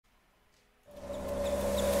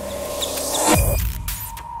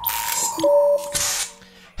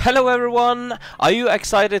Hello everyone! Are you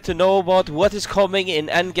excited to know about what is coming in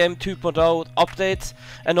Endgame 2.0 update?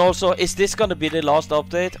 And also, is this gonna be the last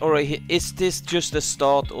update, or is this just the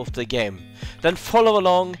start of the game? Then follow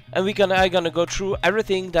along and I'm gonna go through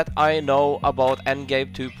everything that I know about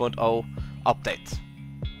Endgame 2.0 update.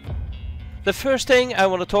 The first thing I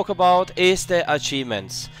want to talk about is the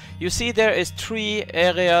achievements. You see there is 3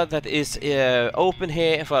 area that is open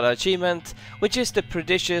here for the achievement, which is the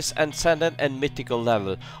prodigious, ascendant and mythical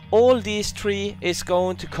level. All these 3 is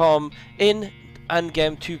going to come in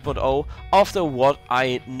Endgame 2.0 after what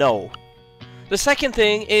I know. The second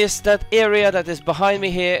thing is that area that is behind me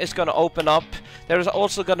here is going to open up. There is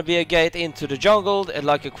also going to be a gate into the jungle,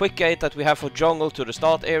 like a quick gate that we have for jungle to the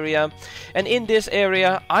start area. And in this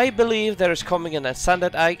area, I believe there is coming an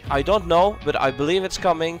ascended egg. I don't know, but I believe it's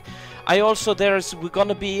coming. We're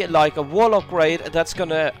gonna be like a wall upgrade that's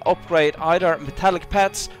gonna upgrade either metallic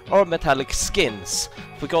pets or metallic skins,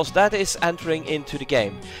 because that is entering into the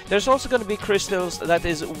game. There's also gonna be crystals that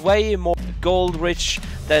is way more gold rich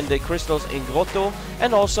than the crystals in Grotto,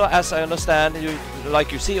 and also, as I understand,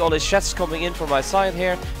 you see all these chests coming in from my side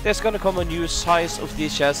here, there's gonna come a new size of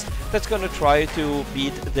these chests that's gonna try to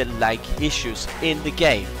beat the lag issues in the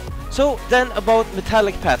game. So then about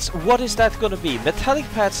metallic pets, what is that gonna be? Metallic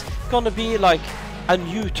pets gonna be like a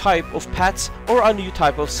new type of pets or a new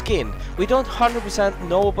type of skin. We don't 100%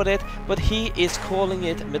 know about it, but he is calling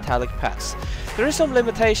it metallic pets. There is some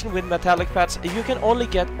limitation with metallic pets. You can only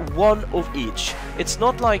get 1 of each. It's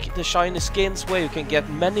not like the shiny skins where you can get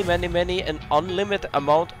many an unlimited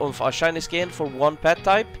amount of a shiny skin for 1 pet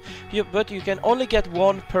type, but you can only get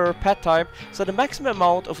 1 per pet type, so the maximum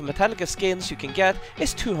amount of metallic skins you can get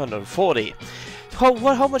is 240.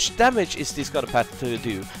 How much damage is this gonna pet to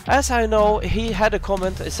do? As I know, he had a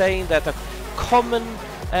comment saying that a common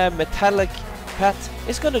metallic pet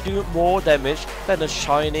is gonna do more damage than a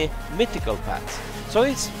shiny mythical pet. So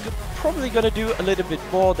it's probably gonna do a little bit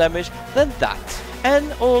more damage than that.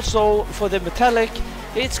 And also for the metallic,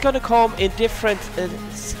 it's gonna come in different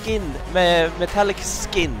metallic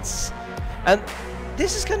skins. And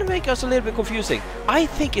this is gonna make us a little bit confusing. I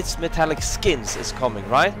think it's metallic skins is coming,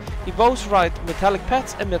 right? You both write metallic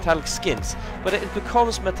pets and metallic skins, but it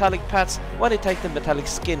becomes metallic pets when you take the metallic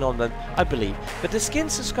skin on them, I believe. But the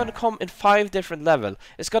skins is gonna come in 5 different levels.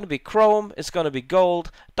 It's gonna be chrome, it's gonna be gold,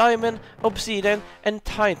 diamond, obsidian, and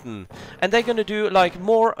titan. And they're gonna do like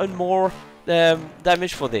more and more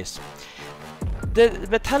damage for this. The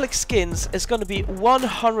metallic skins is gonna be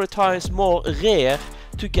 100 times more rare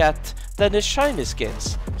to get than the shiny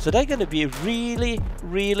skins, so they're gonna be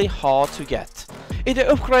really hard to get. In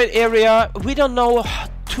the upgrade area, we don't know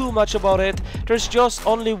too much about it. There's just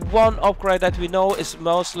only 1 upgrade that we know is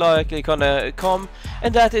most likely gonna come,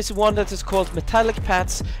 and that is one that is called metallic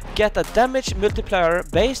pets. Get a damage multiplier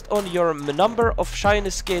based on your number of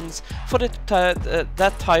shiny skins for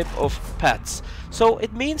that type of pets. So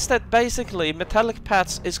it means that basically metallic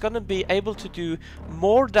pets is gonna be able to do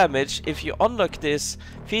more damage if you unlock this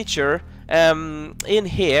feature in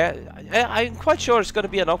here. I'm quite sure it's going to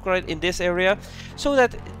be an upgrade in this area, so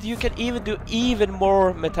that you can even do even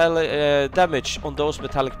more metallic damage on those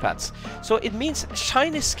metallic pets. So it means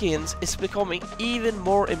shiny skins is becoming even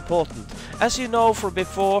more important. As you know from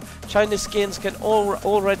before, shiny skins can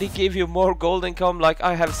already give you more gold income. Like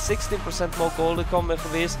I have 16% more gold income for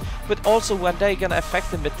this, but also when they're gonna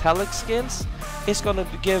affect the metallic skins, it's gonna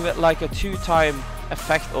give it like a 2-time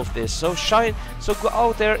effect of this. So go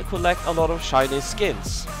out there and collect a lot of shiny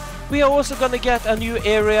skins. We are also gonna get a new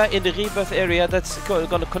area in the rebirth area that's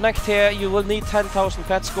gonna connect here. You will need 10,000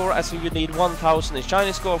 pet score, as you need 1,000 in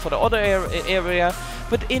shiny score for the other area.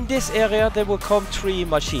 But in this area there will come 3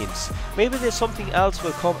 machines. Maybe there's something else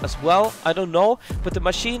will come as well, I don't know. But the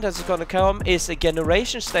machine that's gonna come is a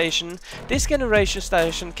generation station. This generation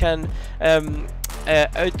station can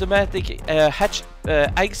automatic hatch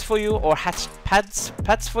eggs for you, or hatch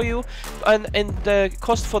pets for you, and the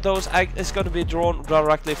cost for those eggs is going to be drawn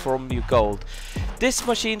directly from your gold. This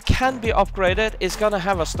machine can be upgraded. It's gonna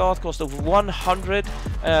have a start cost of 100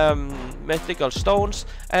 mythical stones,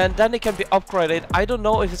 and then it can be upgraded. I don't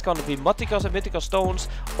know if it's gonna be mythical stones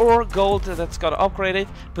or gold that's gonna upgrade it,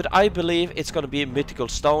 but I believe it's gonna be mythical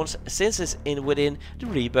stones since it's within the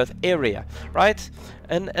rebirth area, right?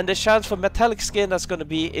 And the chance for metallic skin that's gonna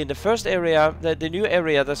be in the first area, the new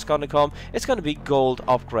area that's gonna come, it's gonna be gold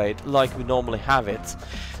upgrade like we normally have it.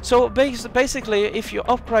 So basically, if you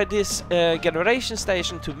upgrade this generation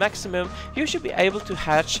station to maximum, you should be able to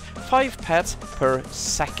hatch 5 pets per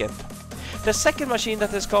second. The second machine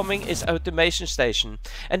that is coming is automation station,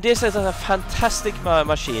 and this is a fantastic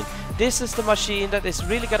machine. This is the machine that is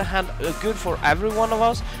really gonna hand good for every one of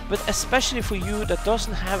us, but especially for you that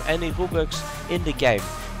doesn't have any Robux in the game.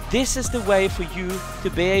 This is the way for you to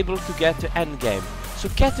be able to get to endgame. So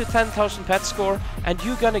get to 10,000 pet score, and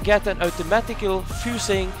you're gonna get an automatical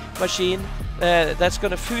fusing machine that's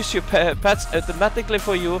gonna fuse your pets automatically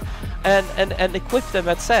for you, and equip them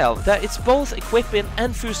at sale. That it's both equipping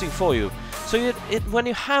and fusing for you. So when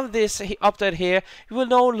you have this update here, you will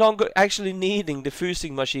no longer actually needing the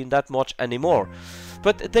fusing machine that much anymore.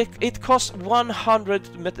 But it costs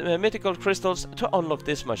 100 mythical crystals to unlock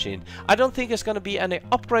this machine. I don't think it's gonna be any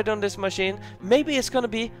upgrade on this machine. Maybe it's gonna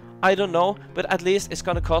be, I don't know, but at least it's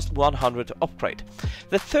gonna cost 100 to upgrade.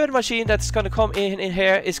 The third machine that's gonna come in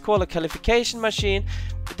here is called a qualification machine.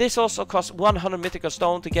 This also costs 100 mythical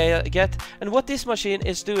stone to get, and what this machine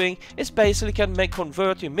is doing is basically can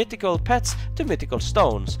convert your mythical pets to mythical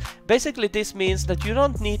stones. Basically this means that you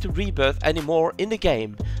don't need to rebirth anymore in the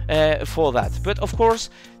game for that. But of course,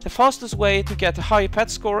 the fastest way to get a high pet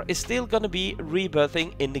score is still gonna be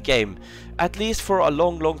rebirthing in the game, at least for a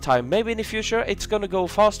long time. Maybe in the future it's gonna go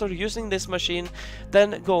faster using this machine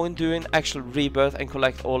than going doing actual rebirth and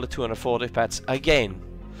collect all the 240 pets again.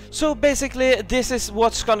 So basically this is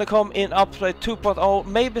what's gonna come in update 2.0.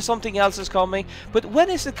 Maybe something else is coming, but when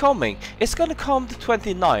is it coming? It's gonna come the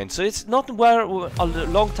 29th, so it's not a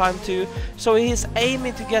long time to. So he's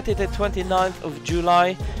aiming to get it the 29th of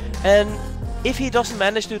July, and if he doesn't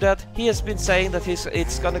manage to do that, he has been saying that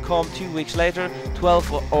it's gonna come 2 weeks later,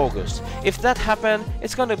 12th of August. If that happens,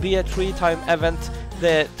 it's gonna be a 3-time event,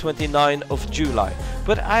 the 29th of July.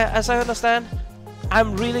 But as I understand,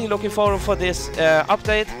 I'm really looking forward for this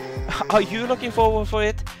update. Are you looking forward for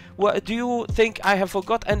it? What, do you think I have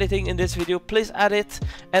forgot anything in this video? Please add it,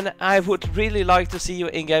 and I would really like to see you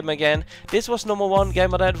in game again. This was number 1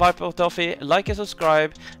 Gamer Dad Viper Toffee. Like and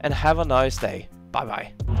subscribe, and have a nice day. Bye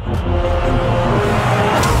bye.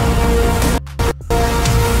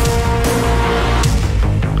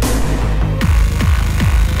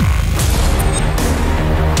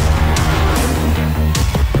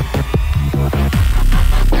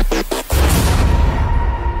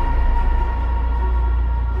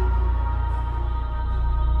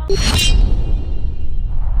 You